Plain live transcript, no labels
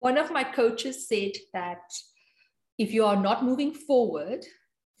One of my coaches said that if you are not moving forward,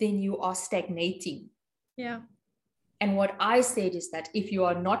 then you are stagnating. Yeah. And what I said is that if you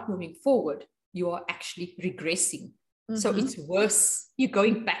are not moving forward, you are actually regressing. So it's worse. You're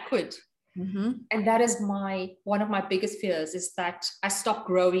going backward. And that is one of my biggest fears, is that I stop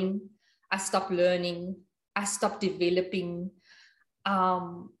growing, I stop learning, I stop developing.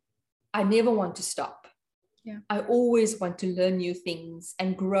 I never want to stop. Yeah. I always want to learn new things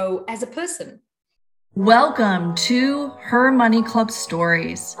and grow as a person. Welcome to Her Money Club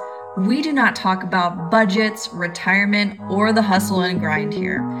Stories. We do not talk about budgets, retirement, or the hustle and grind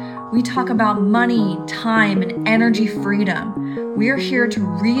here. We talk about money, time, and energy freedom. We are here to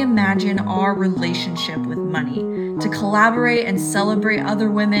reimagine our relationship with money, to collaborate and celebrate other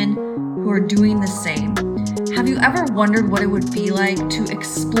women who are doing the same. Have you ever wondered what it would be like to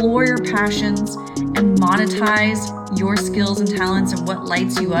explore your passions and monetize your skills and talents and what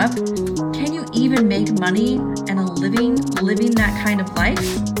lights you up? Can you even make money and a living that kind of life?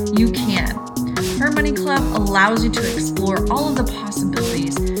 You can. Her Money Club allows you to explore all of the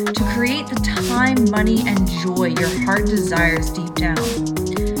possibilities to create the time, money, and joy your heart desires deep down.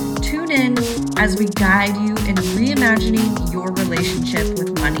 Tune in as we guide you in reimagining your relationship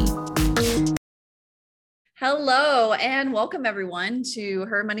with money. Hello and welcome everyone to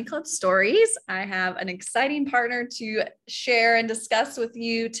Her Money Club Stories. I have an exciting partner to share and discuss with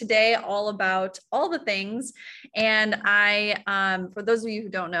you today, all about all the things. And I, for those of you who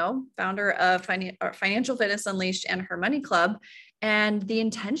don't know, founder of Financial Fitness Unleashed and Her Money Club. And the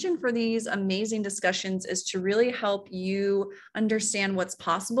intention for these amazing discussions is to really help you understand what's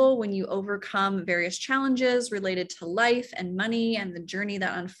possible when you overcome various challenges related to life and money and the journey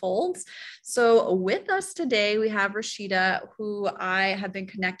that unfolds. So with us today, we have Rashida, who I have been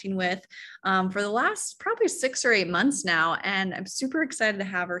connecting with for the last probably 6 or 8 months now. And I'm super excited to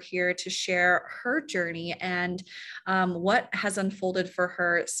have her here to share her journey and what has unfolded for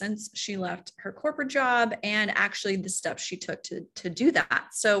her since she left her corporate job and actually the steps she took to do that.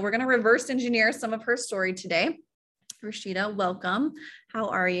 So we're going to reverse engineer some of her story today. Rashida, welcome. How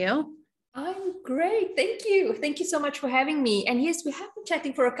are you? I'm great. Thank you. Thank you so much for having me. And yes, we have been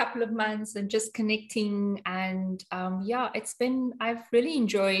chatting for a couple of months and just connecting. And I've really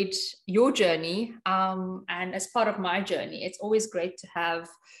enjoyed your journey. And as part of my journey, it's always great to have,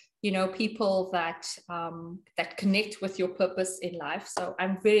 people that connect with your purpose in life. So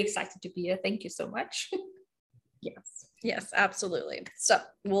I'm very excited to be here. Thank you so much. Yes, absolutely. So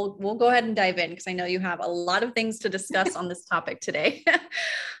we'll go ahead and dive in because I know you have a lot of things to discuss on this topic today.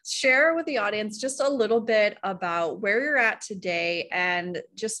 Share with the audience just a little bit about where you're at today and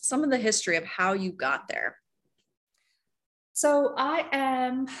just some of the history of how you got there. So I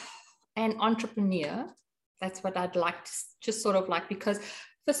am an entrepreneur. That's what I'd like to just sort of like, because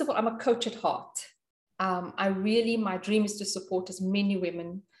first of all, I'm a coach at heart. My dream is to support as many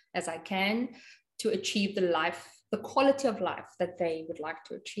women as I can to achieve the quality of life that they would like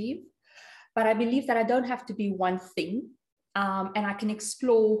to achieve. But I believe that I don't have to be one thing, and I can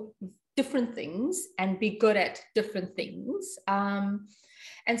explore different things and be good at different things. And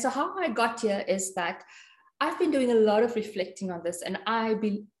so how I got here is that I've been doing a lot of reflecting on this, and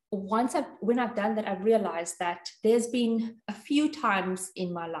when I've done that, I've realized that there's been a few times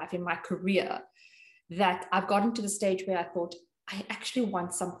in my life, in my career, that I've gotten to the stage where I thought, I actually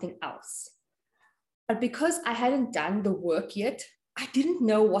want something else. But because I hadn't done the work yet, I didn't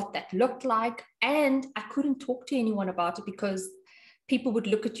know what that looked like. And I couldn't talk to anyone about it because people would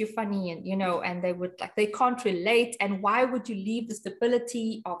look at you funny and they would they can't relate. And why would you leave the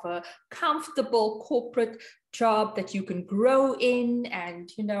stability of a comfortable corporate job that you can grow in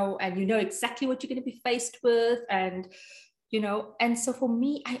and you know exactly what you're going to be faced with. And so for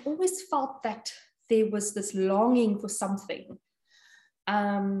me, I always felt that there was this longing for something.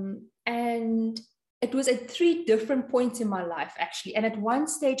 And it was at 3 different points in my life, actually. And at one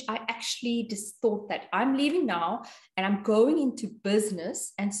stage, I actually just thought that I'm leaving now and I'm going into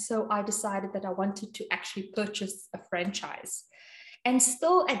business. And so I decided that I wanted to actually purchase a franchise. And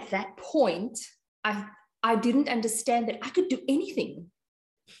still at that point, I didn't understand that I could do anything.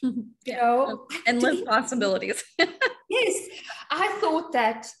 Endless possibilities. Yes, I thought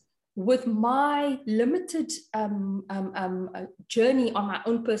that with my limited journey on my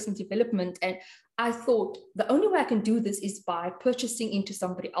own personal development, and I thought the only way I can do this is by purchasing into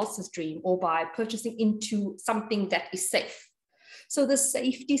somebody else's dream or by purchasing into something that is safe. So the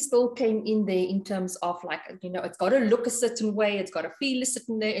safety still came in there in terms of it's got to look a certain way, it's got to feel a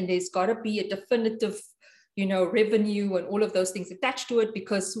certain way, and there's got to be a definitive revenue and all of those things attached to it,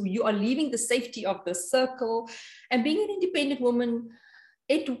 because you are leaving the safety of the circle. And being an independent woman,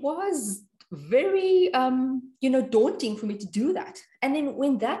 it was very, daunting for me to do that. And then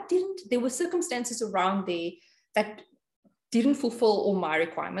when that didn't, there were circumstances around there that didn't fulfill all my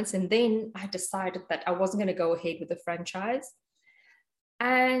requirements. And then I decided that I wasn't going to go ahead with the franchise.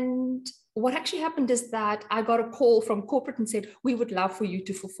 And what actually happened is that I got a call from corporate and said, we would love for you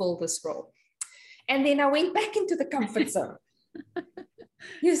to fulfill this role. And then I went back into the comfort zone.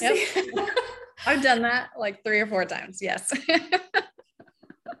 You see? Yep. I've done that like 3 or 4 times. Yes.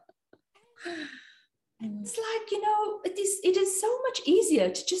 It's like, it is so much easier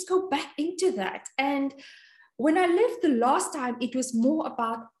to just go back into that. And when I left the last time, it was more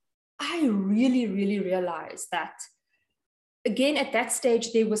about, I really, really realized that, again, at that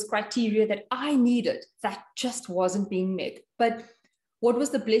stage, there was criteria that I needed that just wasn't being met. But what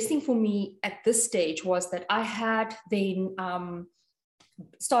was the blessing for me at this stage was that I had then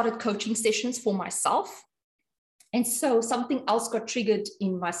started coaching sessions for myself. And so something else got triggered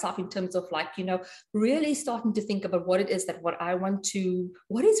in myself in terms of really starting to think about what it is that what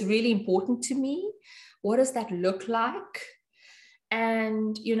is really important to me. What does that look like?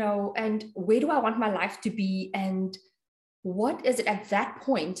 And, and where do I want my life to be? And what is it at that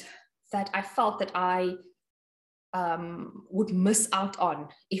point that I felt that I would miss out on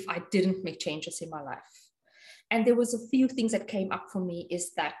if I didn't make changes in my life? And there was a few things that came up for me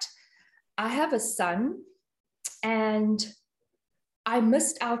is that I have a son and I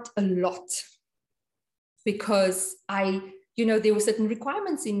missed out a lot because there were certain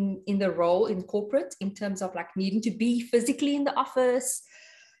requirements in the role in corporate in terms of needing to be physically in the office.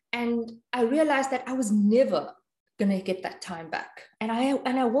 And I realized that I was never going to get that time back. And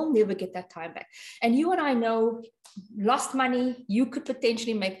I will never get that time back. And you and I know, lost money, you could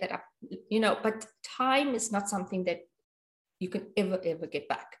potentially make that up, but time is not something that you can ever get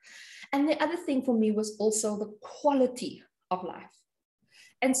back. And the other thing for me was also the quality of life.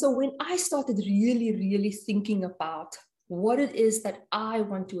 And so when I started really, really thinking about what it is that I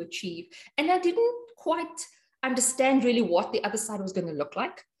want to achieve, and I didn't quite understand really what the other side was going to look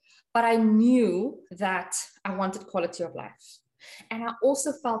like, but I knew that I wanted quality of life. And I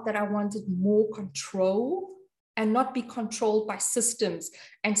also felt that I wanted more control and not be controlled by systems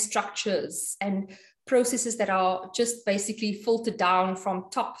and structures and processes that are just basically filtered down from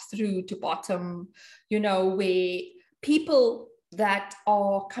top through to bottom, where people that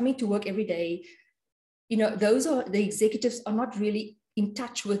are coming to work every day, the executives are not really in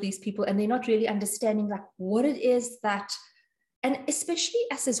touch with these people, and they're not really understanding what it is that, and especially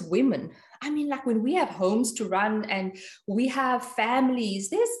us as women, when we have homes to run and we have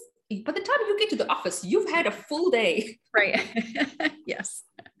families, by the time you get to the office, you've had a full day. Right. Yes.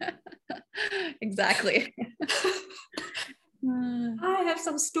 Exactly. I have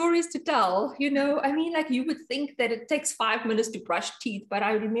some stories to tell, you would think that it takes 5 minutes to brush teeth, but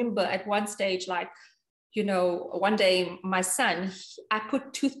I remember at one stage, one day my son, I didn't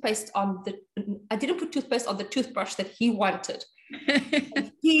put toothpaste on the toothbrush that he wanted.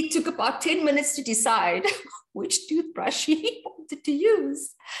 He took about 10 minutes to decide which toothbrush he wanted to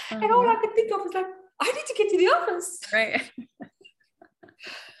use. And all I could think of was I need to get to the office. Right.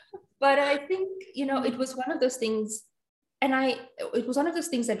 But I think, it was one of those things, and it was one of those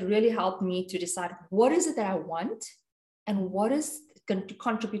things that really helped me to decide what is it that I want and what is going to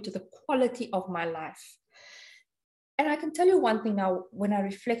contribute to the quality of my life. And I can tell you one thing now, when I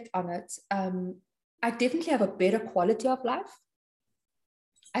reflect on it, I definitely have a better quality of life.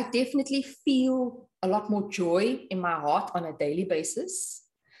 I definitely feel a lot more joy in my heart on a daily basis.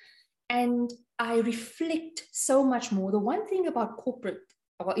 And I reflect so much more. The one thing about corporate,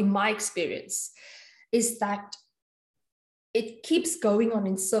 in my experience, is that it keeps going on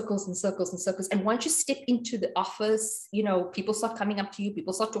in circles and circles and circles. And once you step into the office, people start coming up to you,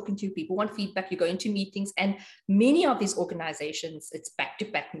 people start talking to you, people want feedback, you go into meetings. And many of these organizations, it's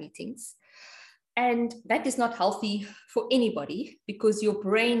back-to-back meetings. And that is not healthy for anybody because your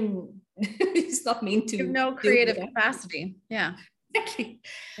brain is not meant to. You have no creative capacity. Yeah. Exactly.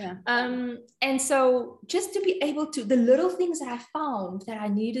 Yeah. And so just to be able to, the little things that I found that I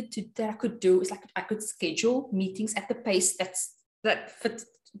needed to, that I could do is I could schedule meetings at the pace that fits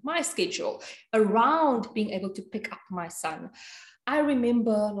my schedule around being able to pick up my son. I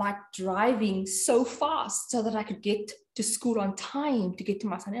remember driving so fast so that I could get to school on time to get to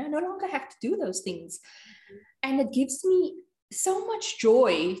my son. And I no longer have to do those things. And it gives me so much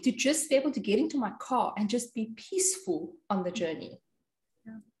joy to just be able to get into my car and just be peaceful on the journey.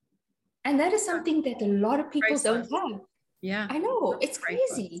 Yeah. And that is something that a lot of people don't have. Yeah. I know, it's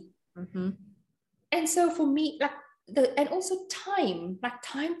crazy. Mm-hmm. And so for me, and also time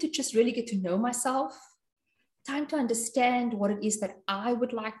to just really get to know myself, time to understand what it is that I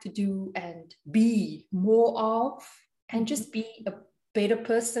would like to do and be more of, and just be a better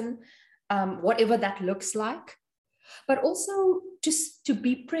person, whatever that looks like. But also just to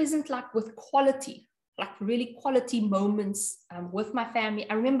be present, like with quality, like really quality moments with my family.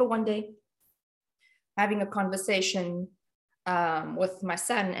 I remember one day having a conversation with my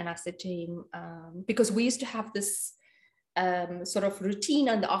son, and I said to him, because we used to have this sort of routine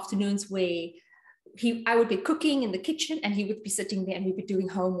in the afternoons where I would be cooking in the kitchen and he would be sitting there and we'd be doing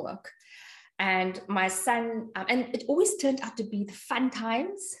homework. And my son, and it always turned out to be the fun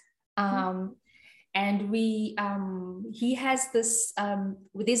times. And he has this,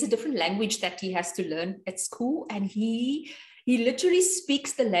 there's a different language that he has to learn at school. And he literally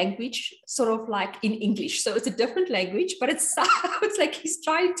speaks the language sort of like in English. So it's a different language, but it's like he's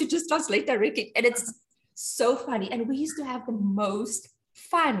trying to just translate directly. And it's so funny. And we used to have the most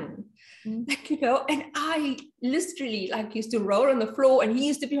fun, like, you know, and I literally like used to roll on the floor and he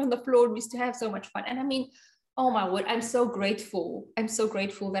used to be on the floor and we used to have so much fun. And I mean, oh my word, I'm so grateful. I'm so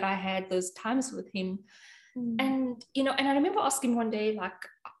grateful that I had those times with him. And, you know, and I remember asking one day, like,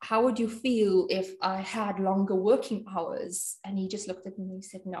 how would you feel if I had longer working hours? And he just looked at me and he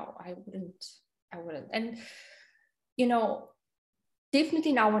said, no, I wouldn't. And, you know,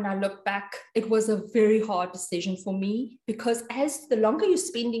 definitely now when I look back, it was a very hard decision for me, because as the longer you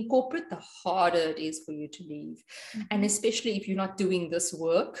spend in corporate, the harder it is for you to leave. And especially if you're not doing this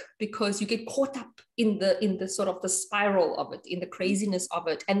work, because you get caught up in the sort of the spiral of it, in the craziness of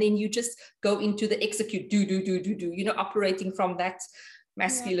it. And then you just go into the execute, do, you know, operating from that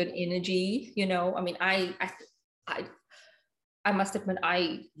masculine energy, you know. I mean, I must admit,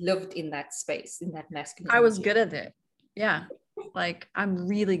 I lived in that space, in that masculine I was energy. good at it. Yeah. Like I'm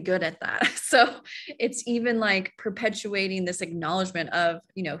really good at that. So it's even like perpetuating this acknowledgement of,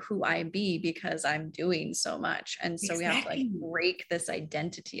 you know, who I be because I'm doing so much. And so we have to like break this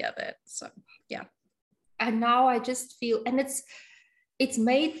identity of it. So yeah. And now I just feel, and it's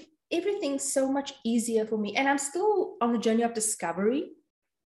made everything so much easier for me. And I'm still on the journey of discovery,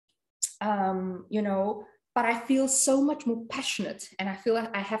 you know, but I feel so much more passionate and I feel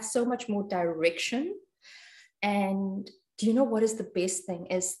like I have so much more direction. And do you know what is the best thing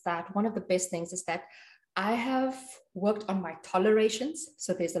is that one of the best things is that I have worked on my tolerations.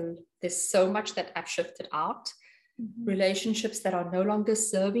 So there's so much that I've shifted out, relationships that are no longer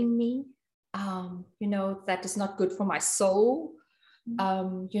serving me, you know, that is not good for my soul.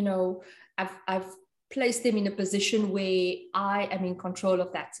 You know, I've placed them in a position where I am in control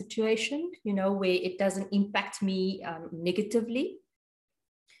of that situation, you know, where it doesn't impact me negatively.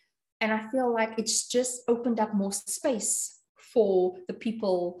 And I feel like it's just opened up more space for the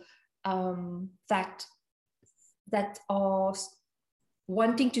people that are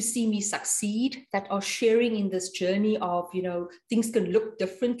wanting to see me succeed, that are sharing in this journey of, you know, things can look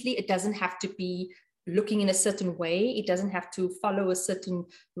differently. It doesn't have to be looking in a certain way. It doesn't have to follow a certain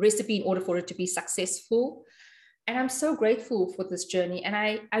recipe in order for it to be successful. And I'm so grateful for this journey. And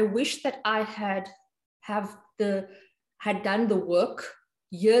I wish that I had done the work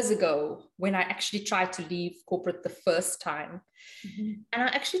years ago when I actually tried to leave corporate the first time. And I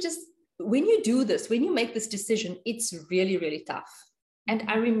actually just, when you do this, when you make this decision, it's really, really tough. And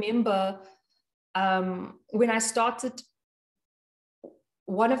I remember when I started,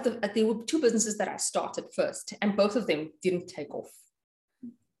 there were two businesses that I started first, and both of them didn't take off.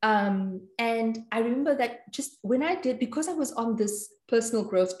 And I remember that just when I did, because I was on this personal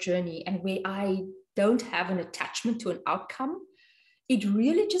growth journey and where I don't have an attachment to an outcome, it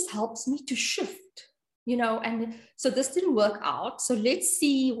really just helps me to shift, you know. And so this didn't work out. So let's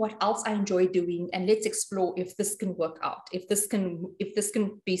see what else I enjoy doing, and let's explore if this can work out, if this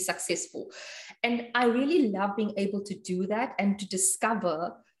can be successful. And I really love being able to do that and to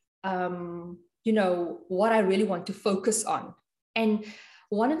discover, you know, what I really want to focus on. And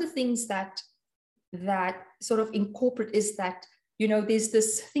one of the things that sort of in corporate is that, you know, there's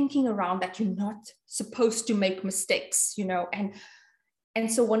this thinking around that you're not supposed to make mistakes, you know. And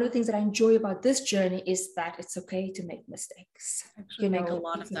so one of the things that I enjoy about this journey is that it's okay to make mistakes. Actually, you make know, a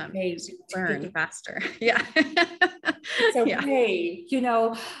lot of them. Okay you learn faster. Yeah. It's okay. You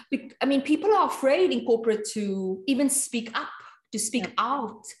know, I mean, people are afraid in corporate to even speak up, to speak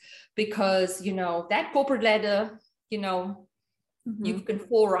out, because, you know, that corporate ladder, you know, you can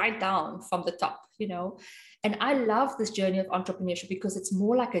fall right down from the top, you know. And I love this journey of entrepreneurship because it's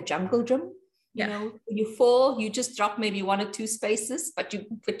more like a jungle gym. You know, when you fall, you just drop maybe 1 or 2 spaces, but you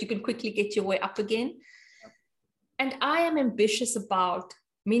can quickly get your way up again. And I am ambitious about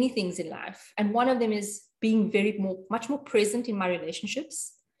many things in life. And one of them is being much more present in my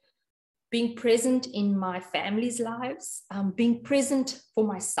relationships, being present in my family's lives, being present for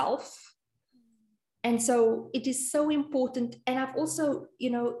myself. And so it is so important. And I've also,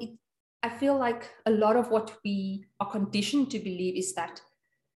 I feel like a lot of what we are conditioned to believe is that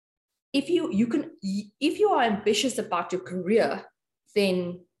if you are ambitious about your career,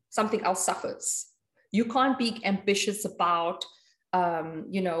 then something else suffers. You can't be ambitious about,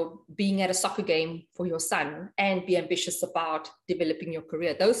 being at a soccer game for your son and be ambitious about developing your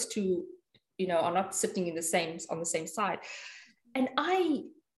career. Those two, are not sitting on the same side. And I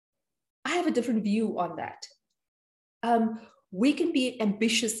have a different view on that. We can be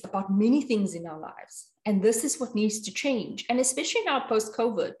ambitious about many things in our lives. And this is what needs to change. And especially now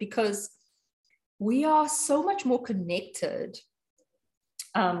post-COVID, because we are so much more connected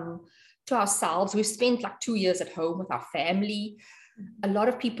to ourselves. We've spent like 2 years at home with our family. A lot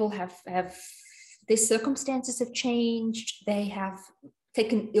of people have their circumstances have changed. They have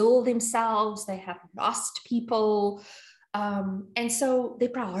taken ill themselves. They have lost people. And so their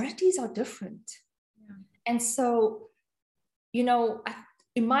priorities are different. Yeah. And so, in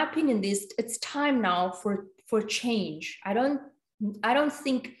my opinion, it's time now for a change. I don't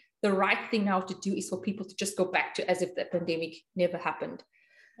think the right thing now to do is for people to just go back to as if the pandemic never happened.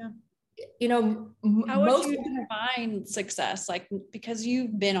 Yeah. How would you define success? Like, because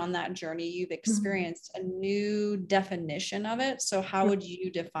you've been on that journey, you've experienced a new definition of it. So how would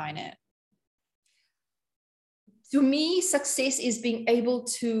you define it? To me, success is being able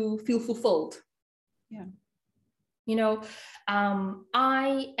to feel fulfilled. Yeah.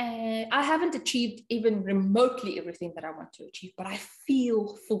 I haven't achieved even remotely everything that I want to achieve, but I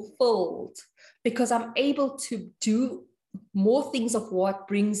feel fulfilled because I'm able to do more things of what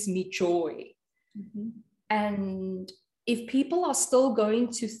brings me joy. Mm-hmm. And if people are still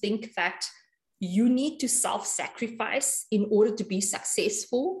going to think that you need to self-sacrifice in order to be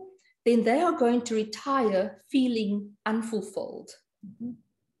successful, then they are going to retire feeling unfulfilled. Mm-hmm.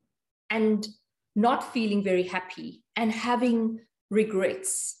 And not feeling very happy and having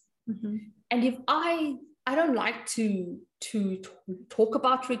regrets. Mm-hmm. And if I don't like to talk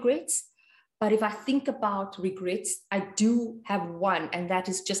about regrets, but if I think about regrets, I do have one, and that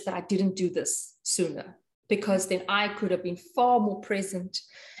is just that I didn't do this sooner, because then I could have been far more present.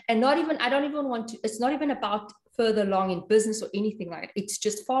 And I don't even want to, it's not even about further along in business or anything like that. It's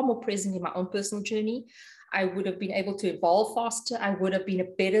just far more present in my own personal journey. I would have been able to evolve faster. I would have been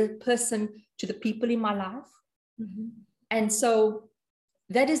a better person to the people in my life. Mm-hmm. And so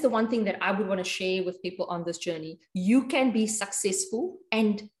that is the one thing that I would want to share with people on this journey. You can be successful,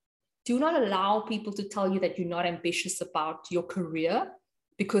 and do not allow people to tell you that you're not ambitious about your career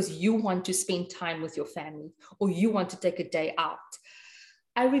because you want to spend time with your family or you want to take a day out.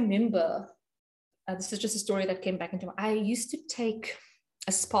 I remember, this is just a story that came back into my, I used to take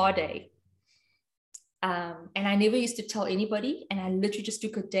a spa day. And I never used to tell anybody, and I literally just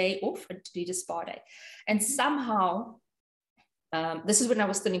took a day off and did a spa day. And somehow, this is when I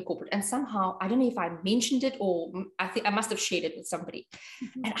was still in corporate, and somehow, I don't know if I mentioned it or I think I must have shared it with somebody.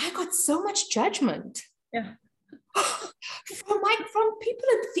 Mm-hmm. And I got so much judgment from people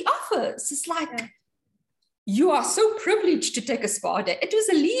at the office. It's like, you are so privileged to take a spa day. It was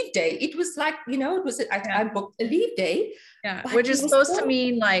a leave day. It was like, I booked a leave day. Yeah, which is supposed to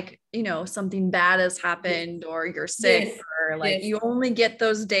mean like, something bad has happened or you're sick or like you only get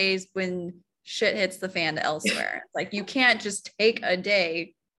those days when shit hits the fan elsewhere. Like you can't just take a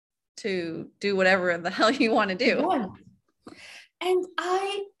day to do whatever the hell you want to do. And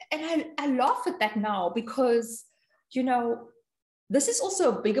I laugh at that now because, this is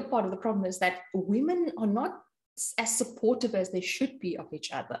also a bigger part of the problem, is that women are not as supportive as they should be of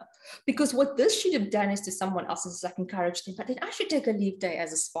each other. Because what this should have done is to someone else is like encourage them, but then I should take a leave day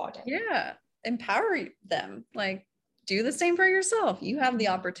as a spa day. Yeah, empower them. Like do the same for yourself. You have the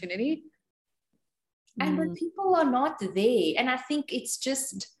opportunity. And when people are not there, and I think it's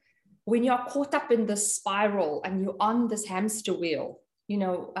just when you're caught up in this spiral and you're on this hamster wheel,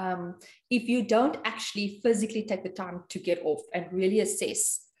 if you don't actually physically take the time to get off and really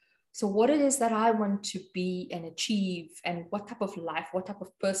assess, so what it is that I want to be and achieve, and what type of life, what type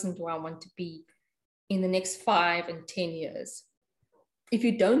of person do I want to be in the next 5 and 10 years? If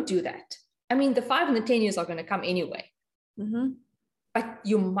you don't do that, I mean, the 5 and the 10 years are going to come anyway. Mm-hmm. But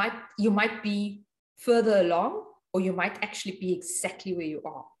you might be further along, or you might actually be exactly where you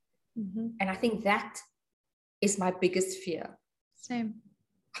are. Mm-hmm. And I think that is my biggest fear. Same.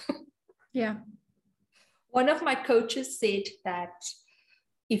 Yeah. One of my coaches said that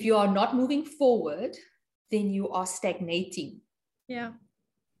if you are not moving forward, then you are stagnating. Yeah.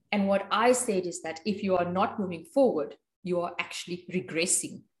 And what I said is that if you are not moving forward, you are actually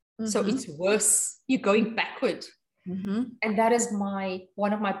regressing. So it's worse. You're going backward. And that is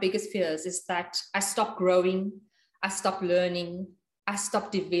one of my biggest fears, is that I stop growing, I stop learning, I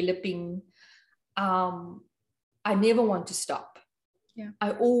stop developing. I never want to stop.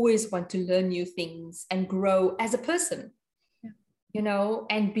 I always want to learn new things and grow as a person, you know,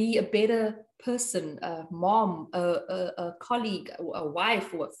 and be a better person, a mom, a colleague, a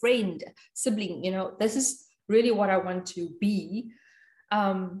wife, or a friend, sibling. You know, this is really what I want to be.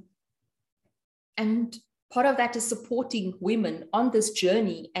 And part of that is supporting women on this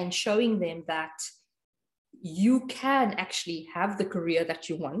journey and showing them that you can actually have the career that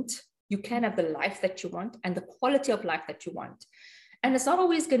you want. You can have the life that you want and the quality of life that you want. And it's not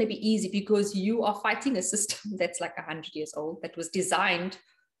always going to be easy, because you are fighting a system that's like 100 years old, that was designed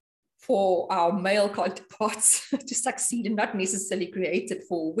for our male counterparts to succeed, and not necessarily created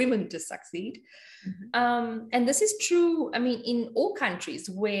for women to succeed. And this is true, I mean, in all countries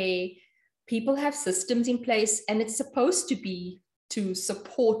where people have systems in place, and it's supposed to be to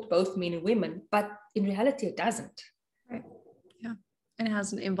support both men and women, but in reality, it doesn't. Right. Yeah. And it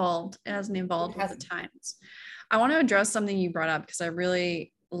hasn't evolved. It hasn't evolved with the times. I want to address something you brought up, because I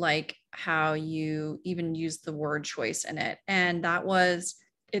really like how you even used the word choice in it. And that was,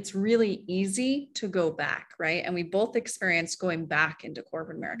 it's really easy to go back, right? And we both experienced going back into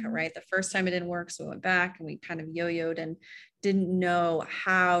corporate America, right? The first time it didn't work, so we went back and we kind of yo-yoed and didn't know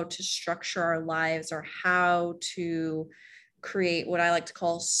how to structure our lives or how to create what I like to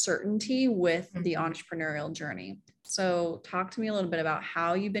call certainty with the entrepreneurial journey. So talk to me a little bit about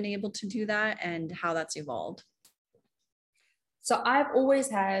how you've been able to do that and how that's evolved. So I've always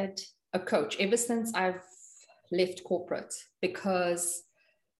had a coach ever since I've left corporate, because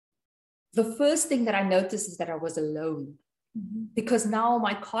the first thing that I noticed is that I was alone. Because now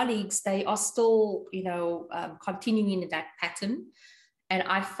my colleagues, they are still, you know, continuing in that pattern. And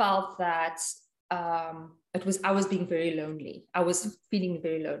I felt that I was being very lonely. I was feeling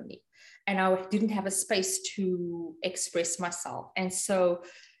very lonely, and I didn't have a space to express myself. And so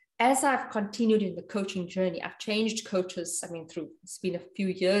as I've continued in the coaching journey, I've changed coaches. I mean, it's been a few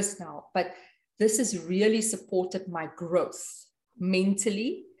years now, but this has really supported my growth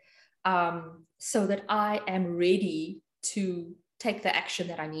mentally, so that I am ready to take the action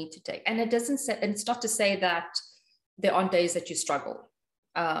that I need to take. And it's not to say that there aren't days that you struggle.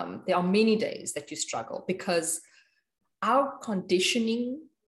 There are many days that you struggle, because our conditioning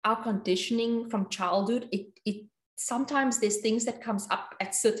from childhood, it sometimes there's things that comes up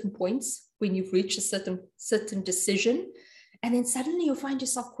at certain points when you've reached a certain decision, and then suddenly you find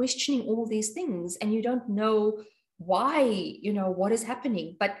yourself questioning all these things, and you don't know why, you know, what is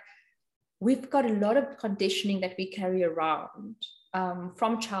happening. But we've got a lot of conditioning that we carry around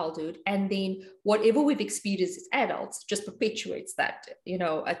from childhood, and then whatever we've experienced as adults just perpetuates that. You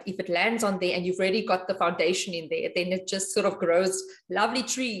know, if it lands on there and you've already got the foundation in there, then it just sort of grows lovely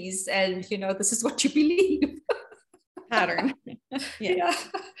trees, and you know, this is what you believe. Pattern. Yeah.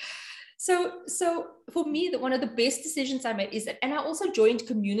 So for me, one of the best decisions I made is that, and I also joined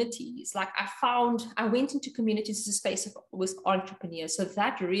communities. Like I went into communities as a space with entrepreneurs. So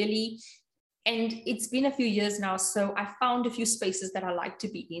that really, and it's been a few years now, so I found a few spaces that I like to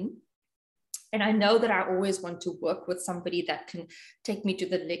be in. And I know that I always want to work with somebody that can take me to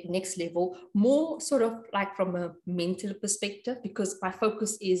the next level, more sort of like from a mental perspective, because my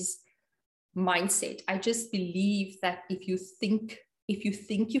focus is mindset. I just believe that if you think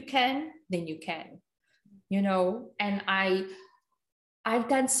you can, then you can, you know. And I've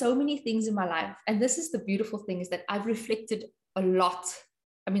done so many things in my life, and this is the beautiful thing, is that I've reflected a lot.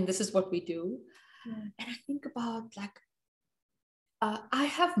 I mean, this is what we do. And I think about like, I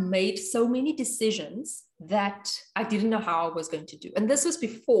have made so many decisions that I didn't know how I was going to do. And this was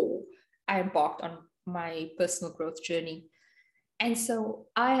before I embarked on my personal growth journey. And so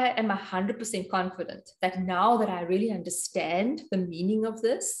I am 100% confident that now that I really understand the meaning of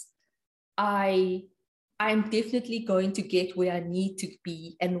this, I'm definitely going to get where I need to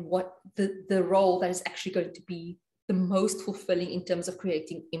be, and what the role that is actually going to be the most fulfilling in terms of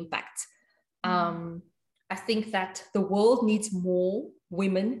creating impact. I think that the world needs more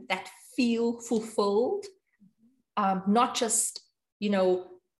women that feel fulfilled, not just, you know,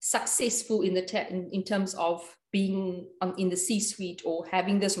 successful in terms of being in the C-suite or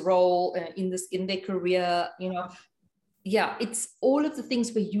having this role in their career, you know. Yeah, it's all of the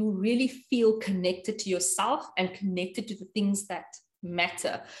things where you really feel connected to yourself and connected to the things that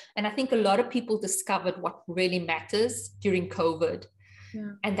matter. And I think a lot of people discovered what really matters during COVID.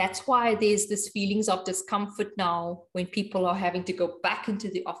 Yeah. And that's why there's this feelings of discomfort now when people are having to go back into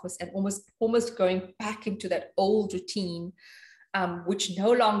the office and almost going back into that old routine. which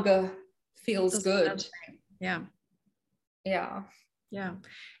no longer feels good. Yeah. Yeah. Yeah.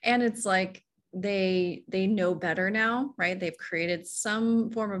 And it's like they know better now, right? They've created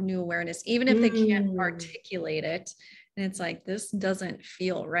some form of new awareness, even if they can't articulate it. And it's like, this doesn't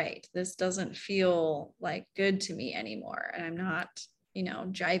feel right. This doesn't feel like good to me anymore. And I'm not,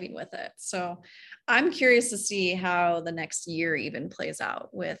 jiving with it. So I'm curious to see how the next year even plays out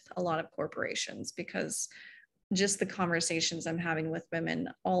with a lot of corporations, because just the conversations I'm having with women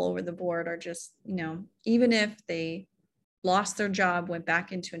all over the board are just, even if they lost their job, went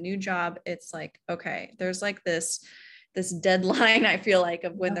back into a new job, it's like, okay, there's like this deadline, I feel like,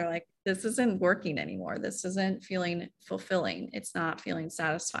 of when they're like, this isn't working anymore. This isn't feeling fulfilling. It's not feeling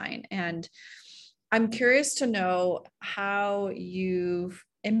satisfying. And I'm curious to know how you've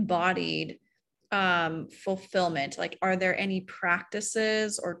embodied fulfillment. Like, are there any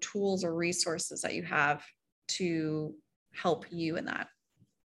practices or tools or resources that you have to help you in that?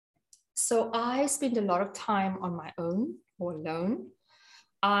 So I spend a lot of time on my own or alone.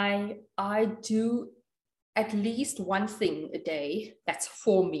 I do at least one thing a day that's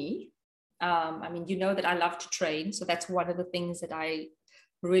for me. I mean, that I love to train. So that's one of the things that I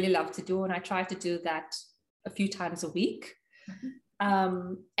really love to do. And I try to do that a few times a week.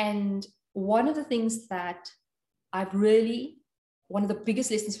 And one of the things that one of the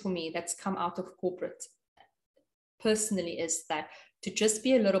biggest lessons for me that's come out of corporate personally is that to just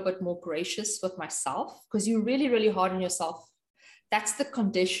be a little bit more gracious with myself, because you're really, really hard on yourself. That's the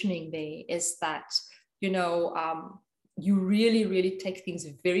conditioning there, is that, you really, really take things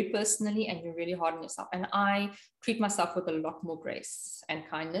very personally and you're really hard on yourself. And I treat myself with a lot more grace and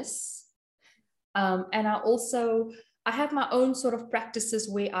kindness. And I have my own sort of practices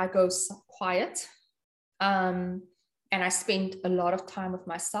where I go quiet, and I spend a lot of time with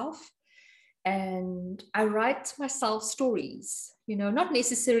myself. And I write myself stories, not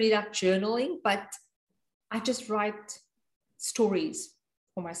necessarily like journaling, but I just write stories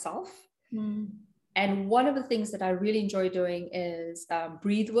for myself. And one of the things that I really enjoy doing is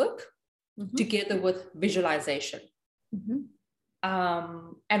breathe work together with visualization.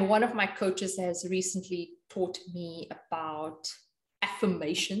 And one of my coaches has recently taught me about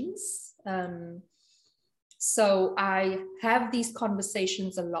affirmations. So I have these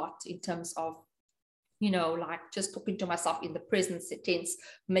conversations a lot in terms of, like just talking to myself in the present tense,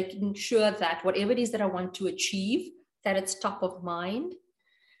 making sure that whatever it is that I want to achieve, that it's top of mind.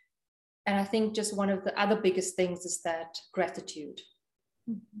 And I think just one of the other biggest things is that gratitude.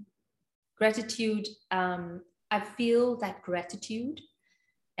 Gratitude, I feel that gratitude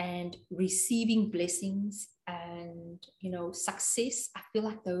and receiving blessings and, success, I feel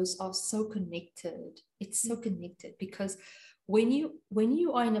like those are so connected. It's so connected, because when you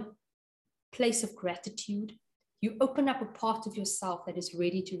are in a place of gratitude, you open up a part of yourself that is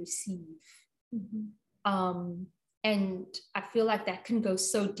ready to receive. And I feel like that can go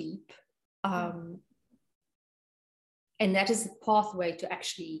so deep. And that is the pathway to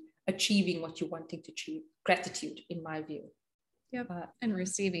actually achieving what you're wanting to achieve. Gratitude, in my view. Yep. And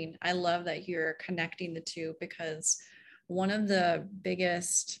receiving. I love that you're connecting the two, because one of the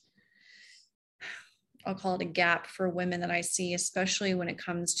biggest, I'll call it a gap for women that I see, especially when it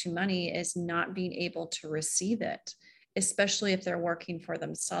comes to money, is not being able to receive it, especially if they're working for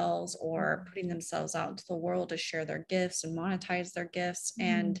themselves or putting themselves out into the world to share their gifts and monetize their gifts.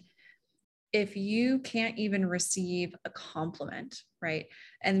 And if you can't even receive a compliment, right?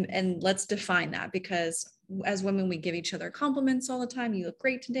 And let's define that, because as women, we give each other compliments all the time. You look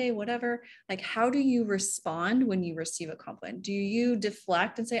great today, whatever. Like, how do you respond when you receive a compliment? Do you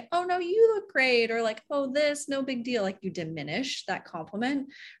deflect and say, oh no, you look great? Or like, oh, this, no big deal. Like, you diminish that compliment,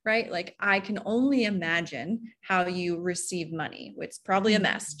 right? Like, I can only imagine how you receive money, which is probably a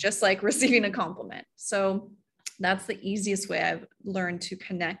mess, just like receiving a compliment. So that's the easiest way I've learned to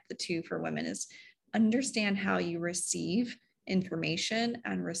connect the two for women, is understand how you receive information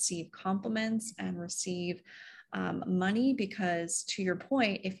and receive compliments and receive money. Because to your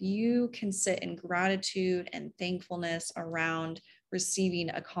point, if you can sit in gratitude and thankfulness around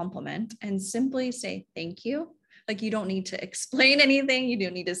receiving a compliment and simply say thank you, like, you don't need to explain anything, you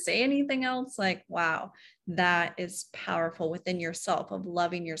don't need to say anything else, like, wow, that is powerful within yourself, of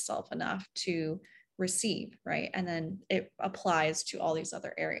loving yourself enough to receive, right? And then it applies to all these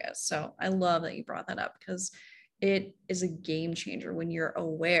other areas. So I love that you brought that up, because it is a game changer when you're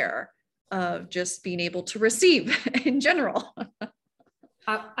aware of just being able to receive in general.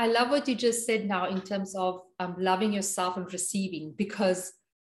 I love what you just said now in terms of loving yourself and receiving, because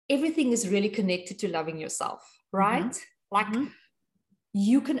everything is really connected to loving yourself, right? Like,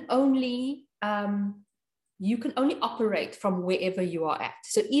 you can only you can only operate from wherever you are at.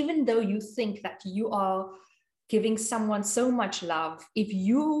 So even though you think that you are giving someone so much love, if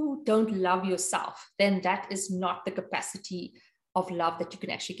you don't love yourself, then that is not the capacity of love that you can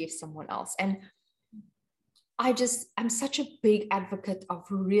actually give someone else. And I'm such a big advocate of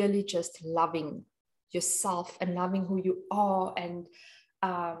really just loving yourself and loving who you are, and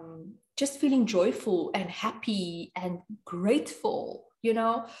just feeling joyful and happy and grateful,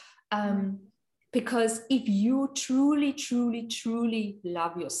 because if you truly, truly, truly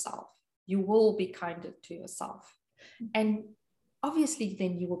love yourself, you will be kinder to yourself. And obviously,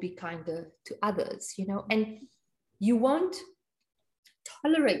 then you will be kinder to others, and you won't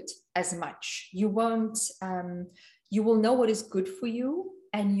tolerate as much. You won't, you will know what is good for you,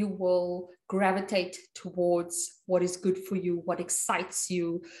 and you will gravitate towards what is good for you, what excites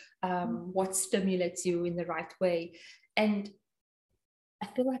you, what stimulates you in the right way. And I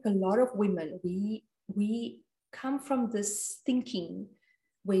feel like a lot of women, we come from this thinking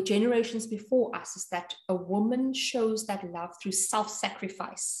where generations before us is that a woman shows that love through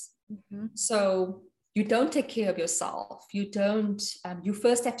self-sacrifice. So you don't take care of yourself. You don't, you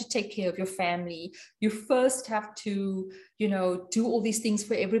first have to take care of your family. You first have to, do all these things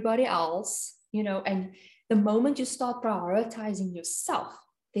for everybody else, and the moment you start prioritizing yourself,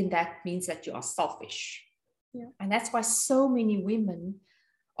 then that means that you are selfish. Yeah. And that's why so many women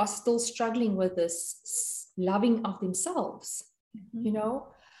are still struggling with this loving of themselves,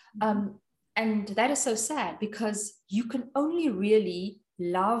 and that is so sad, because you can only really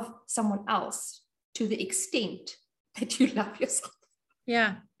love someone else to the extent that you love yourself.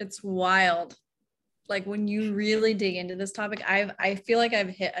 Yeah, it's wild. Like when you really dig into this topic, I feel like I've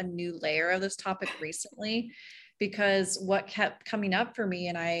hit a new layer of this topic recently, because what kept coming up for me,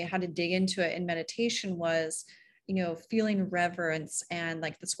 and I had to dig into it in meditation, was, feeling reverence. And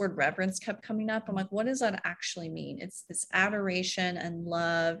like this word reverence kept coming up. I'm like, what does that actually mean? It's this adoration and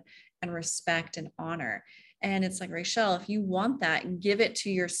love and respect and honor. And it's like, Rachelle, if you want that, give it to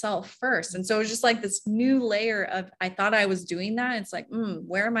yourself first. And so it's just like this new layer of, I thought I was doing that. It's like,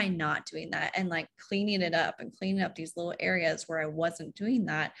 where am I not doing that? And like cleaning it up and cleaning up these little areas where I wasn't doing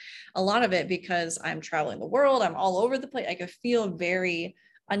that. A lot of it because I'm traveling the world, I'm all over the place. I could feel very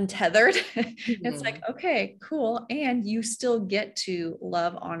untethered. It's like, okay, cool. And you still get to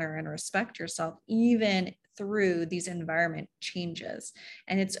love, honor, and respect yourself, even through these environment changes.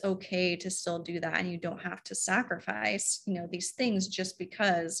 And it's okay to still do that. And you don't have to sacrifice, these things just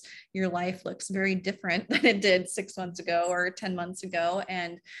because your life looks very different than it did 6 months ago or 10 months ago.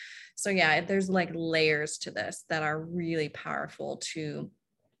 And so, yeah, there's like layers to this that are really powerful to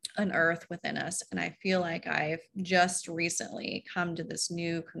unearth within us. And I feel like I've just recently come to this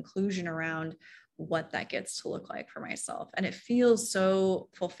new conclusion around what that gets to look like for myself. And it feels so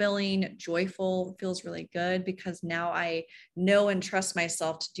fulfilling, joyful, feels really good, because now I know and trust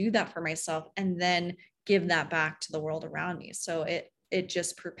myself to do that for myself and then give that back to the world around me. So it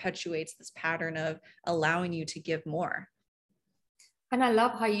just perpetuates this pattern of allowing you to give more. And I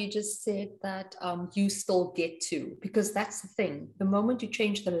love how you just said that you still get to, because that's the thing. The moment you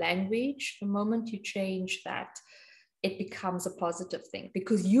change the language, the moment you change that, it becomes a positive thing,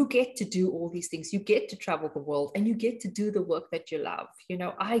 because you get to do all these things. You get to travel the world and you get to do the work that you love.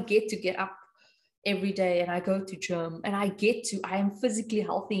 I get to get up every day and I go to gym, and I am physically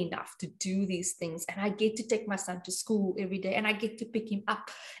healthy enough to do these things, and I get to take my son to school every day, and I get to pick him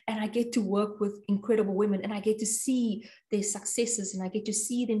up, and I get to work with incredible women, and I get to see their successes, and I get to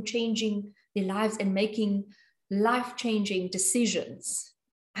see them changing their lives and making life-changing decisions.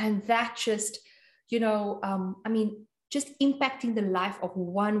 And that just, just impacting the life of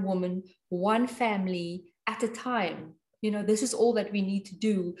one woman, one family at a time. This is all that we need to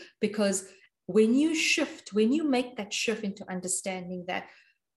do, because when you make that shift into understanding that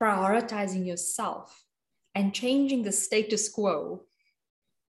prioritizing yourself and changing the status quo,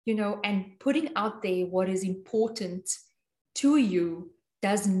 and putting out there what is important to you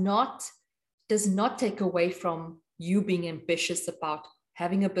does not take away from you being ambitious about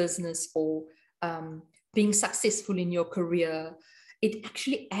having a business or being successful in your career. It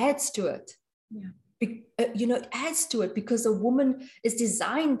actually adds to it. Yeah. It adds to it, because a woman is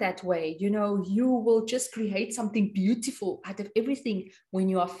designed that way. You will just create something beautiful out of everything when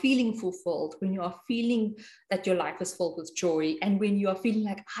you are feeling fulfilled, when you are feeling that your life is filled with joy, and when you are feeling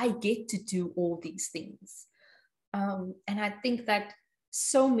like, I get to do all these things. And I think that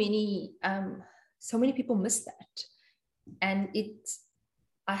so many people miss that. And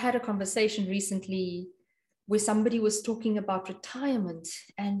I had a conversation recently where somebody was talking about retirement,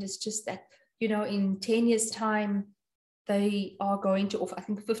 and it's just that, in 10 years time, they are going to, or I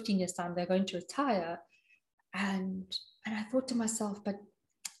think 15 years time, they're going to retire. And I thought to myself, but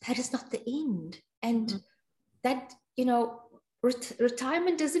that is not the end. And that, you know,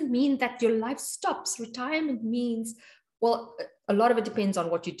 retirement doesn't mean that your life stops. Retirement means, well, a lot of it depends on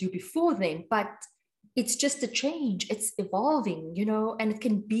what you do before then, but it's just a change. It's evolving, you know, and it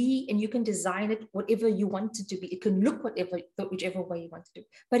can be, and you can design it whatever you want it to be. It can look whichever way you want to do.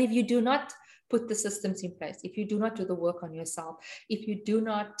 But if you do not put the systems in place, if you do not do the work on yourself, if you do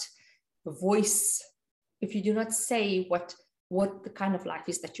not voice, if you do not say what the kind of life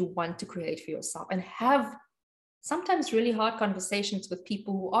is that you want to create for yourself, and have sometimes really hard conversations with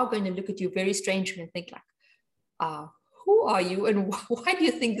people who are going to look at you very strangely and think like, who are you and why do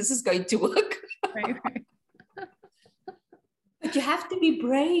you think this is going to work? Right. But you have to be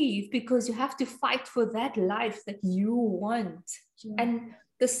brave, because you have to fight for that life that you want. Yeah. And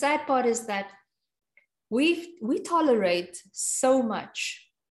the sad part is that we tolerate so much,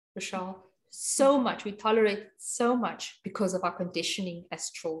 Rochelle, so much. We tolerate so much because of our conditioning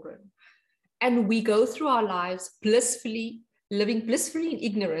as children. And we go through our lives living blissfully in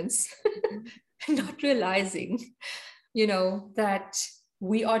ignorance, and not realizing, you know, that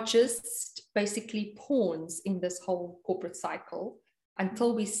we are just basically pawns in this whole corporate cycle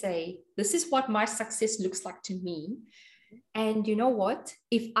until we say, this is what my success looks like to me. And you know what?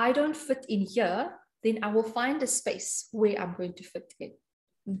 If I don't fit in here, then I will find a space where I'm going to fit in,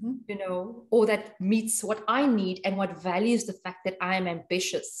 you know, or that meets what I need and what values the fact that I am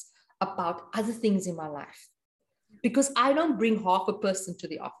ambitious about other things in my life. Because I don't bring half a person to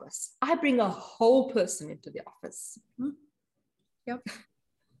the office. I bring a whole person into the office. Yep.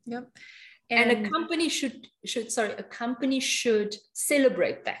 And a company should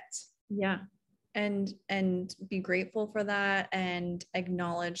celebrate that. Yeah. And be grateful for that, and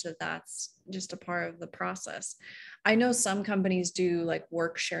acknowledge that that's just a part of the process. I know some companies do like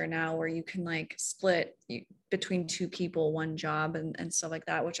work share now, where you can like split between two people, one job and stuff like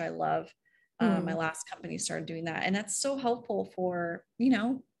that, which I love. My last company started doing that. And that's so helpful for, you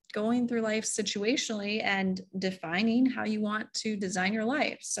know, going through life situationally and defining how you want to design your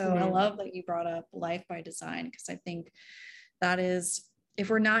life. So I love that you brought up life by design, because I think that is, if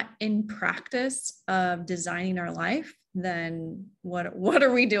we're not in practice of designing our life, then what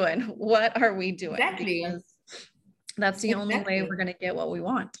are we doing? What are we doing? Exactly. Because that's the only way we're going to get what we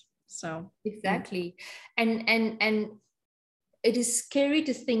want. So exactly. And it is scary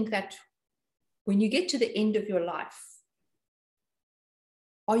to think that when you get to the end of your life,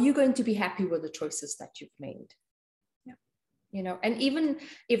 are you going to be happy with the choices that you've made? Yeah. You know, and even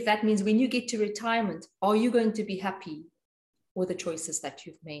if that means when you get to retirement, are you going to be happy with the choices that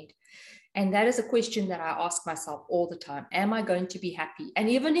you've made? And that is a question that I ask myself all the time. Am I going to be happy? And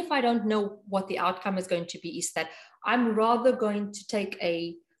even if I don't know what the outcome is going to be, is that I'm rather going to take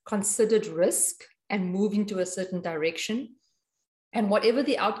a considered risk and move into a certain direction. And whatever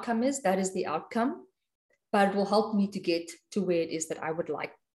the outcome is, that is the outcome. But it will help me to get to where it is that I would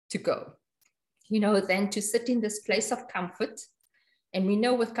like to go. You know, than to sit in this place of comfort. And we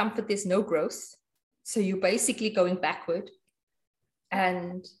know with comfort, there's no growth. So you're basically going backward.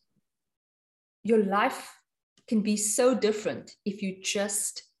 And your life can be so different if you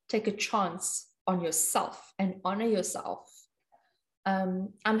just take a chance on yourself and honor yourself.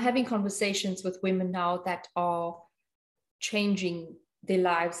 I'm having conversations with women now that are changing their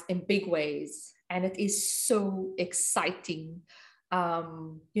lives in big ways. And it is so exciting,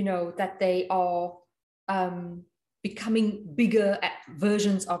 you know, that they are becoming bigger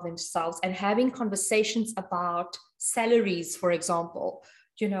versions of themselves and having conversations about salaries, for example,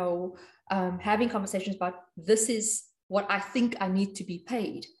 you know, having conversations about this is what I think I need to be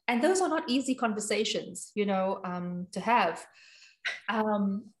paid. And those are not easy conversations, you know, to have.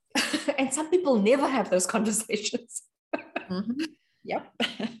 And some people never have those conversations. Yep.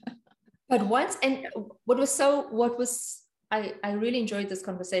 But once, and I really enjoyed this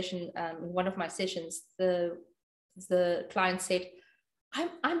conversation in one of my sessions. The client said,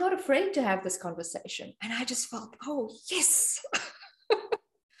 I'm not afraid to have this conversation. And I just felt, oh, yes. I'm not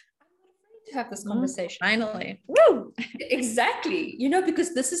afraid to have this conversation. Finally. Woo! Exactly. You know,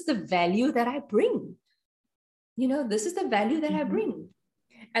 because this is the value that I bring. You know, this is the value that I bring.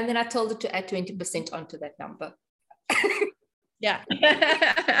 And then I told her to add 20% onto that number. Yeah.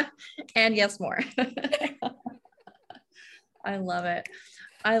 And yes, more. I love it.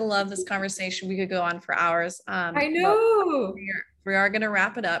 I love this conversation. We could go on for hours. I know. We are going to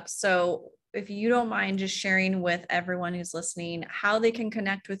wrap it up. So if you don't mind just sharing with everyone who's listening how they can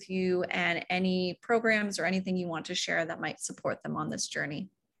connect with you and any programs or anything you want to share that might support them on this journey.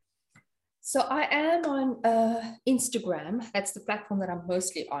 So I am on Instagram. That's the platform that I'm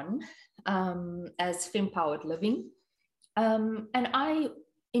mostly on. as Fempowered Living. And I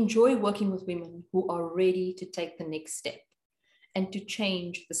enjoy working with women who are ready to take the next step and to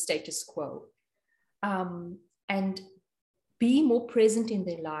change the status quo, and be more present in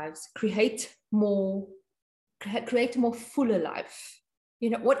their lives, create a more fuller life,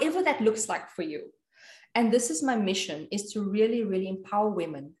 whatever that looks like for you. And this is my mission, is to really, really empower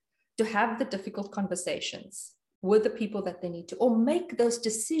women to have the difficult conversations with the people that they need to, or make those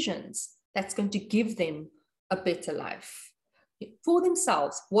decisions that's going to give them a better life for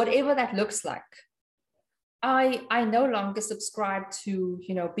themselves, whatever that looks like. I no longer subscribe to,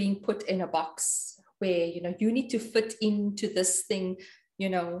 being put in a box where, you need to fit into this thing,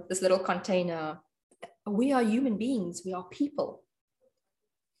 this little container. We are human beings. We are people.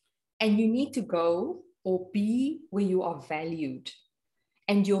 And you need to go or be where you are valued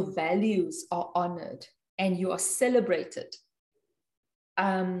and your values are honored and you are celebrated.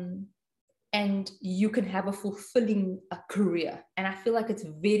 And you can have a fulfilling career. And I feel like it's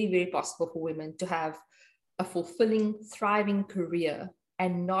very, very possible for women to have a fulfilling, thriving career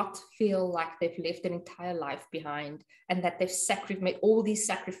and not feel like they've left an entire life behind and that they've made all these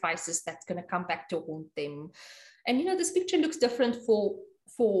sacrifices that's going to come back to haunt them. And, this picture looks different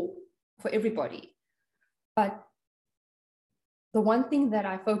for everybody. But the one thing that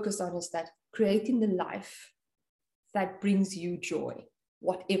I focus on is that creating the life that brings you joy,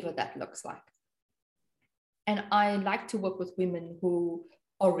 whatever that looks like. And I like to work with women who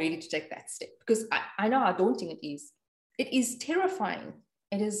are ready to take that step, because I know how daunting it is. It is terrifying.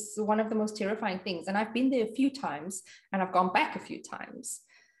 It is one of the most terrifying things. And I've been there a few times and I've gone back a few times.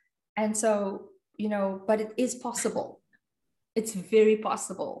 And so, but it is possible. It's very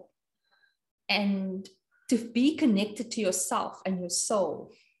possible. And to be connected to yourself and your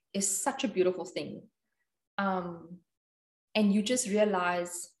soul is such a beautiful thing. And you just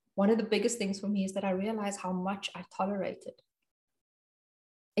realize, one of the biggest things for me is that I realize how much I tolerated.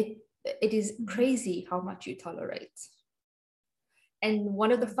 It is crazy how much you tolerate. And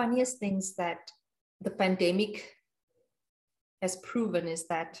one of the funniest things that the pandemic has proven is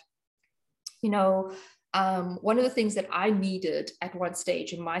that, one of the things that I needed at one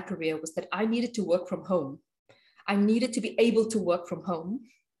stage in my career was that I needed to work from home. I needed to be able to work from home.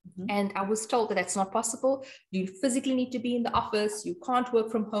 Mm-hmm. And I was told that that's not possible. You physically need to be in the office. You can't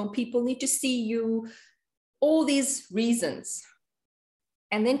work from home. People need to see you. All these reasons.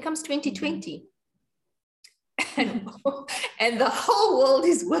 And then comes 2020. Mm-hmm. And the whole world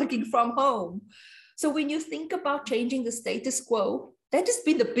is working from home. So when you think about changing the status quo, that has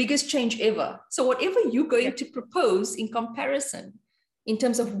been the biggest change ever. So whatever you're going to propose in comparison, in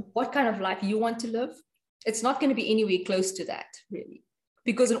terms of what kind of life you want to live, it's not going to be anywhere close to that, really.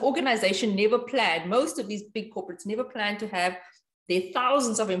 Because an organization never planned, most of these big corporates never planned to have their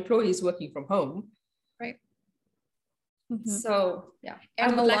thousands of employees working from home. Right. Mm-hmm. So, yeah.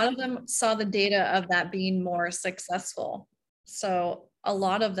 And a lot of them saw the data of that being more successful. So a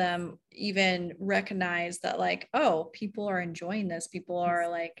lot of them even recognize that, like, oh, people are enjoying this. People are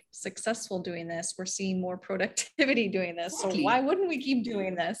like successful doing this. We're seeing more productivity doing this. Exactly. So why wouldn't we keep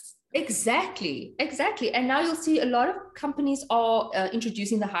doing this? Exactly. And now you'll see a lot of companies are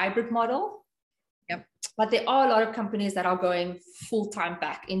introducing the hybrid model. Yep. But there are a lot of companies that are going full-time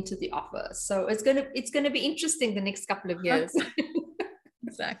back into the office. So it's gonna be interesting the next couple of years.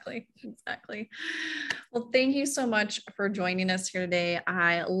 Exactly. Well, thank you so much for joining us here today.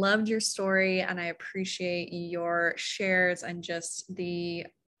 I loved your story and I appreciate your shares and just the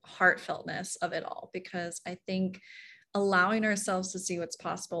heartfeltness of it all, because I think allowing ourselves to see what's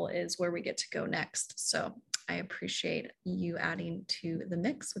possible is where we get to go next. So I appreciate you adding to the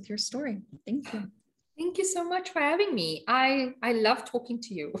mix with your story. Thank you. Thank you so much for having me. I love talking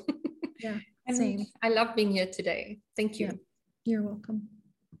to you. Yeah, same. I love being here today. Thank you. Yeah, you're welcome.